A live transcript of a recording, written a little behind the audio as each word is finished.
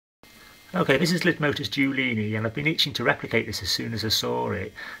Okay, this is Lidmotors Joulini, and I've been itching to replicate this as soon as I saw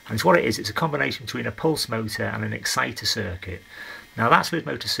it. And it's what it is, it's a combination between a pulse motor and an exciter circuit. Now that's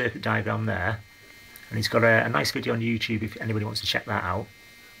Lidmotor circuit diagram there, and he's got a nice video on YouTube if anybody wants to check that out.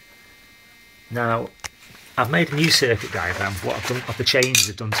 Now, I've made a new circuit diagram of what I've done, of the changes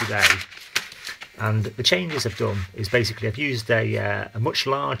I've done today. And the changes I've done is basically I've used a much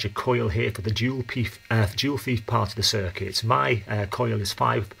larger coil here for the dual fief part of the circuit. My coil is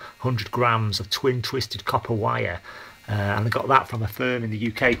 500 grams of twin twisted copper wire, and I got that from a firm in the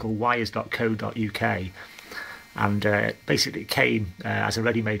UK called wires.co.uk. And basically it came as a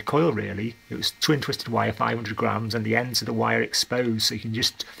ready-made coil really. It was twin twisted wire, 500 grams, and the ends of the wire exposed, so you can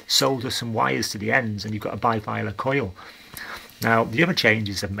just solder some wires to the ends and you've got a bifilar coil. Now, the other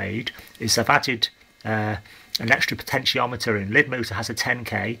changes I've made is I've added an extra potentiometer in. Lidmotor has a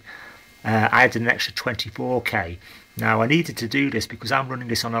 10k, I added an extra 24k. Now, I needed to do this because I'm running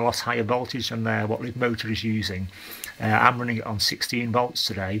this on a lot higher voltage than what Lidmotor is using. I'm running it on 16 volts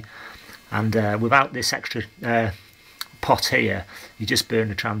today, and without this extra pot here, you just burn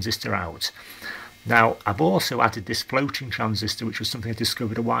the transistor out. Now, I've also added this floating transistor, which was something I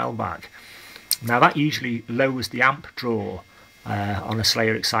discovered a while back. Now, that usually lowers the amp draw on a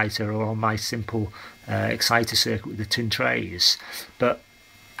Slayer exciter or on my simple exciter circuit with the tin trays, but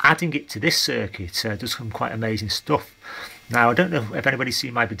adding it to this circuit does some quite amazing stuff. Now, I don't know if anybody's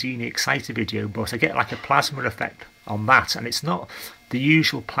seen my Bedini exciter video, but I get like a plasma effect on that, and it's not the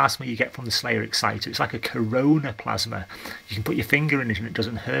usual plasma you get from the Slayer exciter. It's like a corona plasma. You can put your finger in it and it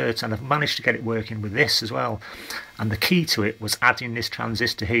doesn't hurt, and I've managed to get it working with this as well. And the key to it was adding this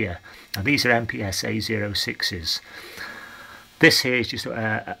transistor here. Now, these are MPSA06s. This here is just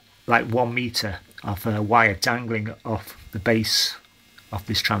like 1 meter of wire dangling off the base of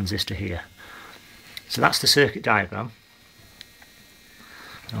this transistor here. So that's the circuit diagram.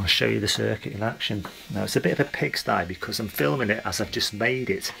 And I'll show you the circuit in action. Now, it's a bit of a pigsty because I'm filming it as I've just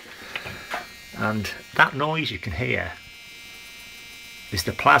made it. And that noise you can hear is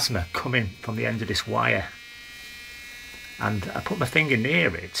the plasma coming from the end of this wire. And I put my finger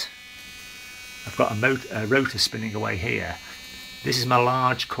near it. I've got a rotor spinning away here. This is my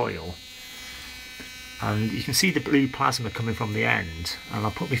large coil, and you can see the blue plasma coming from the end, and I'll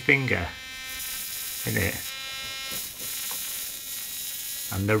put my finger in it,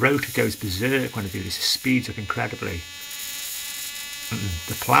 and the rotor goes berserk when I do this. It speeds up incredibly.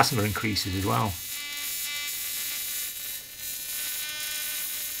 The plasma increases as well.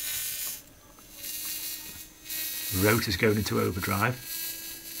 The rotor's going into overdrive.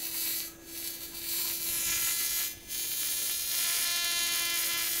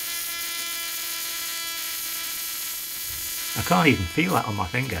 I can't even feel that on my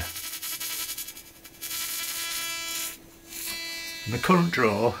finger. And the current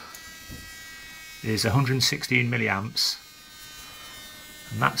draw is 116 milliamps,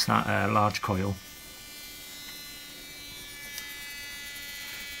 and that's that large coil.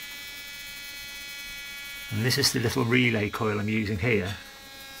 And this is the little relay coil I'm using here.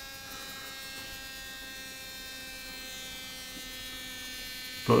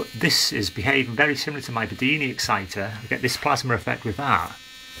 But this is behaving very similar to my Bedini exciter. I get this plasma effect with that.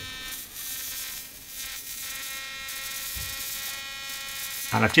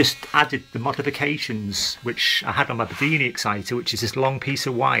 And I've just added the modifications which I had on my Bedini exciter, which is this long piece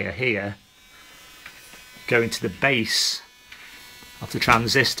of wire here going to the base of the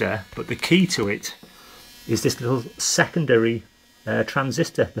transistor. But the key to it is this little secondary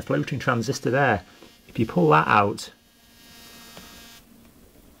transistor, the floating transistor there. If you pull that out,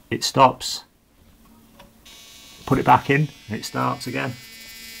 it stops. Put it back in and it starts again.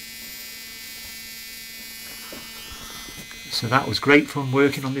 So that was great fun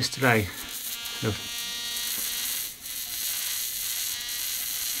working on this today. So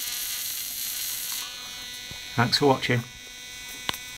thanks for watching.